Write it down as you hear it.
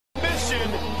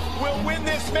champion will win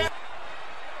this match.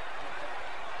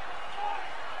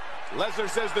 Lesnar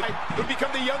says that he would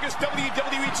become the youngest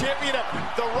WWE champion ever.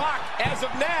 The Rock, as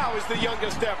of now, is the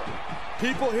youngest ever.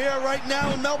 People here right now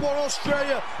in Melbourne,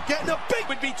 Australia, getting a big...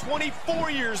 Would be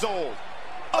 24 years old.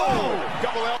 Oh!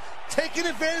 Double L. Taking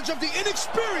advantage of the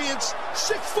inexperience,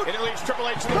 6 foot... And it leaves Triple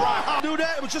H and The Rock. Knew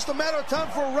that. It was just a matter of time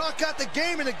for Rock out the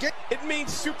game in the game. It means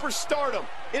superstardom.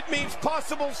 It means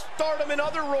possible stardom in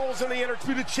other roles in the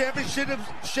Undisputed Championship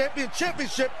is the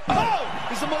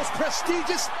most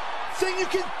prestigious thing you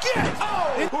can get.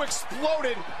 Oh! Who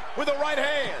exploded with the right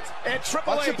hand. And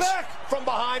Triple H from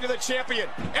behind to the champion.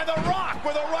 And The Rock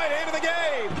with a right hand in the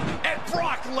game. And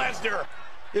Brock Lesnar.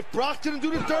 If Brock didn't do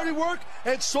the dirty work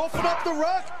and soften up The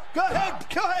Rock, go ahead,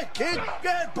 kid. Go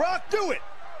ahead, Brock, do it.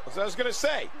 That's what I was going to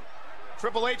say.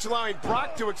 Triple H allowing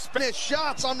Brock to expend his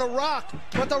shots on The Rock,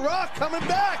 but The Rock coming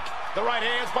back. The right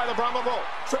hands by the Brahma Bull.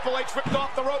 Triple H ripped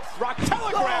off the ropes. Rock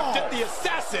telegraphed it. The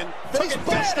assassin took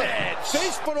advantage.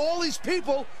 Face, but all these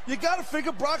people, you got to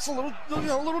figure Brock's a little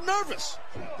nervous.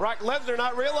 Brock Lesnar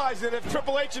not realizing that if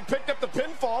Triple H had picked up the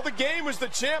pinfall, the game was the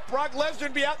champ. Brock Lesnar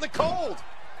would be out in the cold.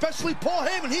 Especially Paul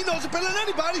Heyman, he knows it better than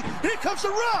anybody. Here comes The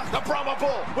Rock. The Brahma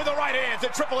Bull with the right hands,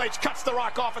 and Triple H cuts The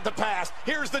Rock off at the pass.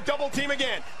 Here's the double team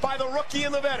again by the rookie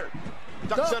and the veteran.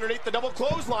 Ducks underneath the double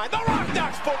clothesline. The Rock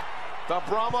knocks both. The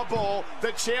Brahma Bull,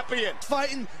 the champion.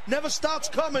 Fighting never stops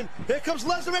coming. Here comes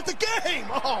Lesnar at the game.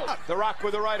 Oh. The Rock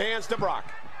with the right hands to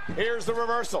Brock. Here's the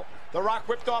reversal. The Rock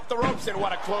whipped off the ropes, and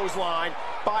what a clothesline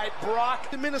by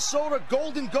Brock. The Minnesota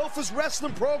Golden Gophers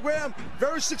wrestling program,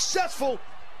 very successful.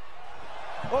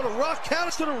 Oh, The Rock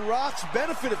counters to The Rock's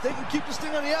benefit. If they can keep this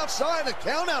thing on the outside, a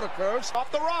count out occurs.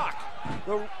 Off The Rock.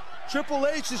 The Triple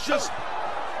H is just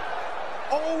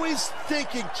always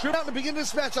thinking. Out in the beginning of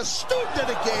this match, a student of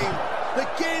the game. The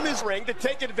game is ring to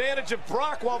take advantage of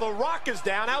Brock while The Rock is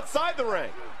down outside the ring.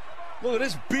 Look at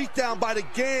this beatdown by the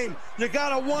game. You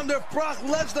gotta wonder if Brock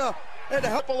Lesnar and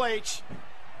Triple H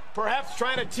perhaps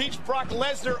trying to teach Brock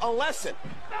Lesnar a lesson.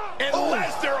 And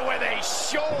Lesnar with a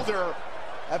shoulder.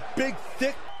 A big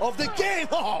thick of the game.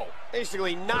 Oh!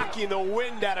 Basically knocking the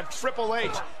wind out of Triple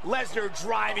H. Lesnar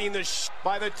driving the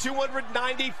by the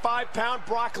 295-pound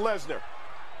Brock Lesnar.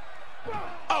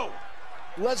 Oh!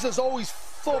 Lesnar's always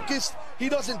focused. He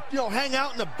doesn't, hang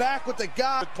out in the back with the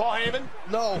guy. With Paul Heyman?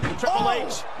 No. Triple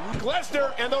H.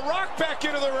 Lesnar and The Rock back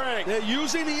into the ring. They're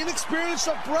using the inexperience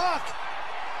of Brock.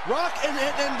 Rock and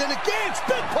then again,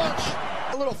 spin punch.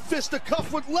 A little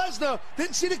fisticuff with Lesnar.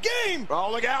 Didn't see the game.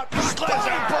 Oh, look out.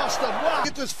 Spine buster. Wow.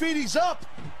 Get to his feet. He's up.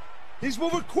 He's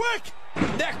moving quick.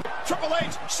 Neck. Triple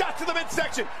H. Shot to the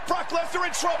midsection. Brock Lesnar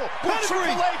in trouble. Pedigree.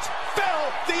 Triple H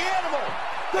fell the animal.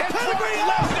 The and pedigree.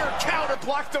 Brock Lesnar counter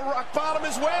blocked the rock bottom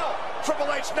as well.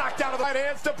 Triple H knocked out of the right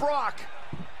hands to Brock.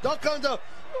 Dunk under.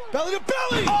 Belly to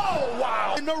belly! Oh,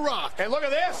 wow! In The Rock. And look at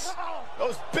this.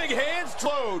 Those big hands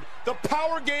flowed. The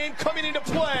power game coming into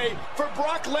play for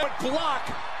Brock Lesnar. Block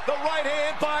the right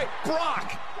hand by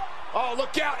Brock. Oh,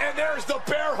 look out. And there's the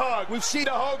bear hug. We've seen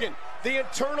to Hogan. The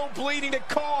internal bleeding it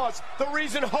caused. The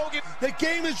reason Hogan... The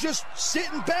game is just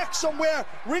sitting back somewhere.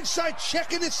 Ringside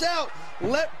checking this out.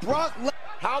 Let Brock...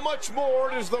 How much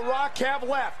more does The Rock have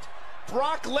left?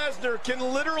 Brock Lesnar can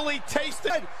literally taste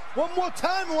it. One more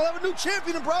time and we'll have a new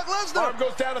champion in Brock Lesnar. Arm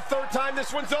goes down a third time.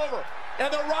 This one's over.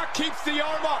 And The Rock keeps the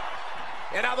arm up.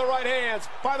 And now the right hands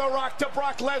by The Rock to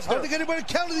Brock Lesnar. I don't think anybody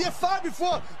counted the F5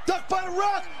 before. Ducked by The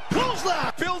Rock.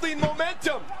 Clothesline. Building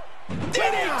momentum.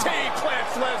 DDT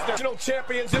plants Lesnar. National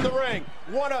champions in the ring.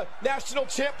 Won a national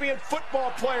champion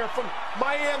football player from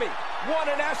Miami. Won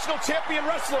a national champion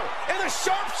wrestler. And the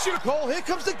sharpshooter. Cole, here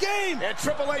comes the game. And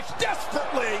Triple H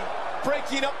desperately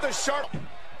breaking up the sharp.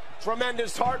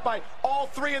 Tremendous heart by all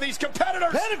three of these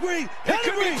competitors. Pedigree. It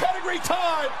could be pedigree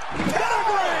time.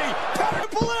 Pedigree.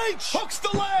 Triple H hooks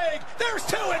the leg. There's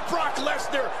two, and Brock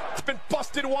Lesnar. It's been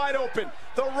busted wide open.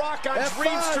 The Rock on F5.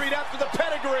 Dream Street after the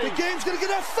pedigree. The game's gonna get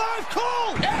F5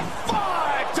 called.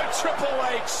 F5 to Triple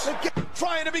H.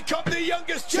 Trying to become the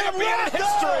youngest champion in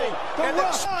history. The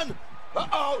Rock.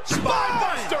 Uh-oh.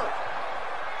 Spinebuster.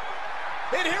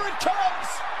 And here it comes.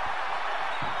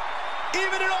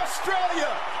 Even in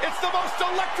Australia, it's the most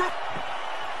electric.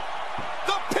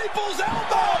 The people's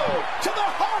elbow to the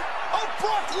heart of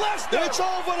Brock Lesnar. It's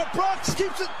over. The Rock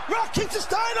keeps his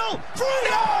title.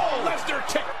 No! Lesnar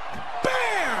kick.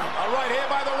 Bam! A right hand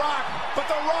by The Rock,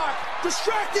 but The Rock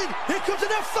distracted. Here comes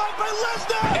an F5 by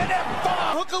Lesnar. An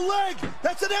F5. Hook a leg.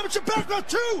 That's an amateur background.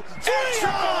 2, 3. And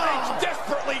Triple H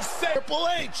desperately saved. Triple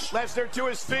H. Lesnar to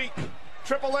his feet.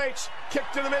 Triple H kick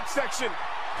to the midsection.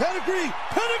 Pedigree.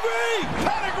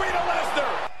 Pedigree to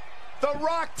Lesnar. The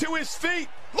Rock to his feet.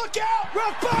 Look out!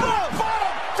 Rock bottom!